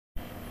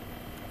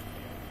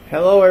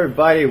Hello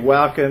everybody,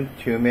 welcome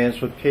to 2 Minutes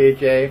with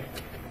PJ.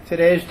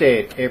 Today's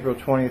date, April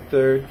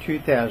 23rd,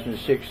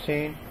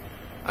 2016.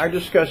 Our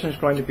discussion is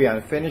going to be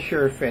on finish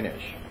or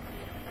finish.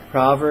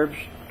 Proverbs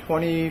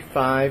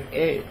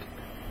 25:8.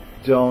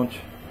 Don't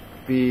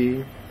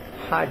be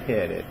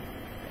hot-headed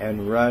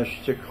and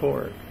rush to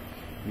court.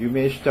 You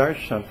may start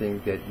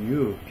something that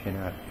you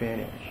cannot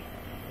finish.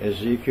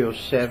 Ezekiel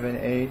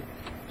 7:8.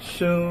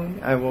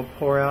 Soon I will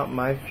pour out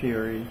my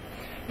fury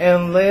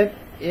and let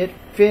it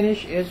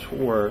finish its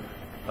work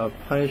of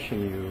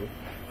punishing you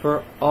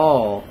for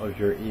all of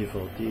your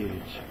evil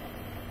deeds.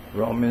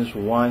 Romans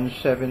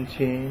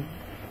 1:17.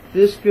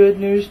 This good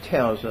news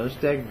tells us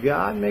that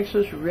God makes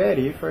us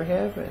ready for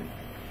heaven,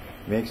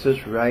 makes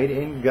us right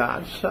in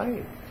God's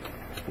sight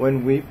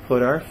when we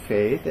put our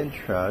faith and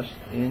trust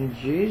in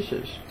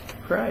Jesus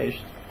Christ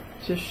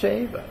to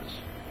save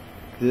us.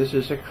 This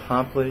is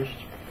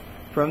accomplished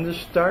from the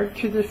start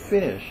to the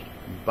finish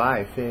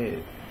by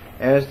faith.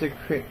 As the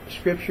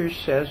scripture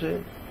says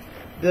it,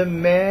 the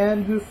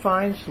man who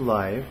finds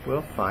life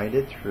will find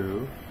it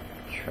through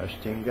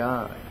trusting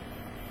God.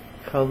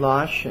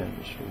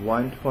 Colossians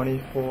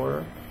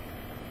 1:24.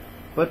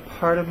 But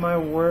part of my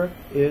work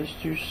is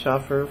to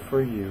suffer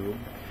for you,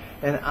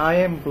 and I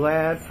am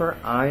glad, for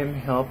I am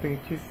helping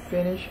to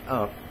finish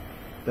up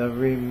the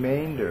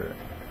remainder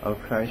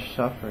of Christ's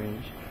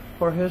sufferings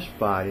for his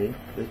body,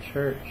 the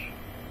church.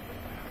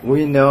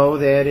 We know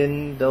that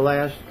in the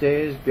last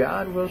days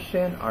God will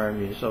send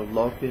armies of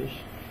locusts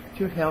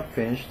to help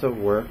finish the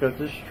work of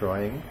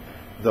destroying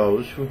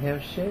those who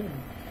have sinned.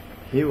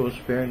 He will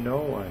spare no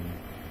one.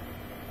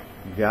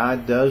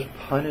 God does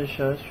punish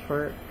us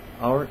for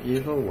our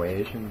evil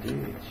ways and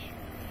deeds.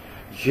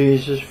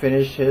 Jesus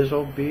finished his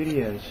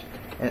obedience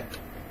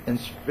and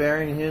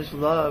sparing his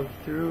love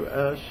through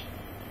us,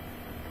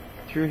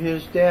 through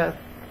his death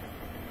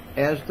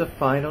as the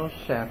final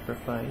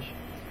sacrifice,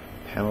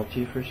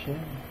 penalty for sin.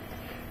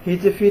 He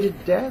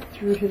defeated death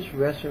through his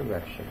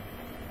resurrection.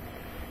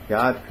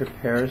 God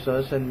prepares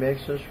us and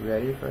makes us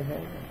ready for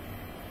heaven.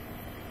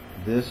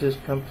 This is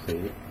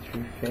complete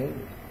through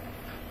faith.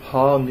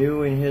 Paul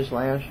knew in his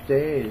last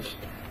days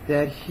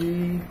that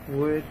he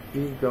would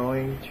be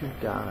going to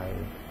die,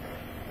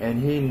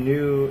 and he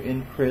knew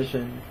in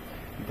prison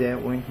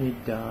that when he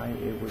died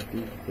it would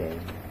be gain,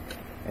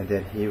 and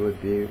that he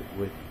would be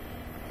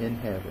in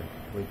heaven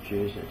with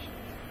Jesus.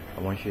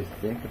 I want you to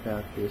think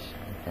about this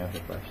and have a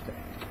blessed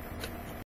day.